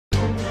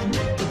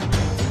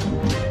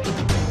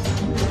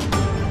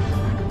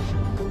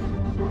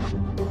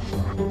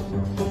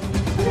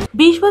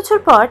20 বছর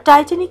পর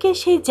টাইটানিকের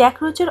সেই জ্যাক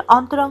রোজের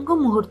অন্তরঙ্গ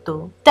মুহূর্ত।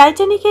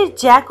 টাইটানিকের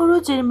জ্যাক ও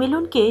রোজের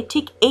মিলনকে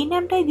ঠিক এই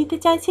নামটাই দিতে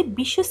চাইছে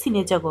বিশ্ব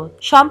সিনে জগৎ।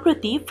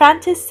 সম্প্রতি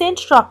ফ্রান্সের সেন্ট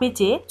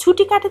ট্রপেজে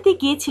ছুটি কাটাতে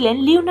গিয়েছিলেন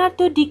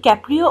লিওনার্দো ডি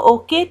ক্যাপ্রিও ও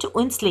কেট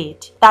উইন্সলেট।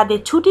 তাদের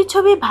ছুটির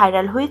ছবি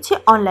ভাইরাল হয়েছে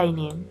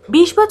অনলাইনে।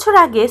 20 বছর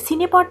আগে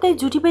সিনে পর্দায়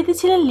জুটি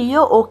বেঁধেছিলেন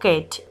লিও ও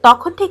কেট।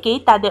 তখন থেকেই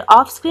তাদের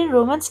অফ স্ক্রিন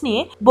রোম্যান্স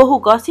নিয়ে বহু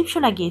গসিপ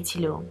শোনা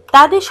গিয়েছিল।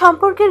 তাদের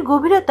সম্পর্কের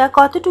গভীরতা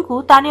কতটুকু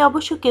তা নিয়ে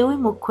অবশ্য কেউই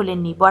মুখ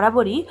খোলেননি।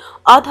 বরাবরই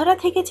অধরা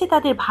থেকেছে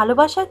তাদের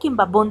ভালোবাসা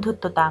কিংবা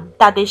বন্ধুত্বতা।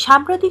 তাদের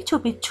সাম্প্রতিক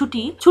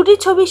ছুটির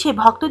ছবি সে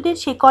ভক্তদের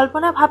সেই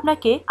কল্পনা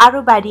ভাবনাকে আরো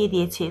বাড়িয়ে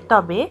দিয়েছে।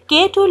 তবে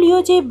কেট ও লিও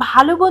যে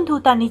ভালো বন্ধু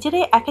তা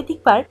নিজেরাই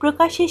একাধিকবার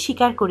প্রকাশ্যে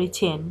স্বীকার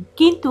করেছেন।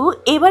 কিন্তু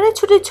এবারের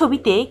ছুটির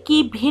ছবিতে কি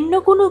ভিন্ন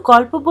কোনো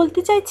গল্প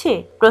বলতে চাইছে?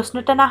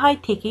 প্রশ্নটা না হয়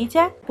থেকেই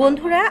যাক।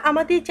 বন্ধুরা,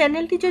 আমাদের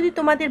চ্যানেলটি যদি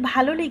তোমাদের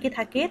ভালো লেগে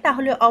থাকে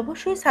তাহলে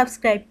অবশ্যই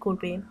সাবস্ক্রাইব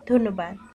করবে। ধন্যবাদ।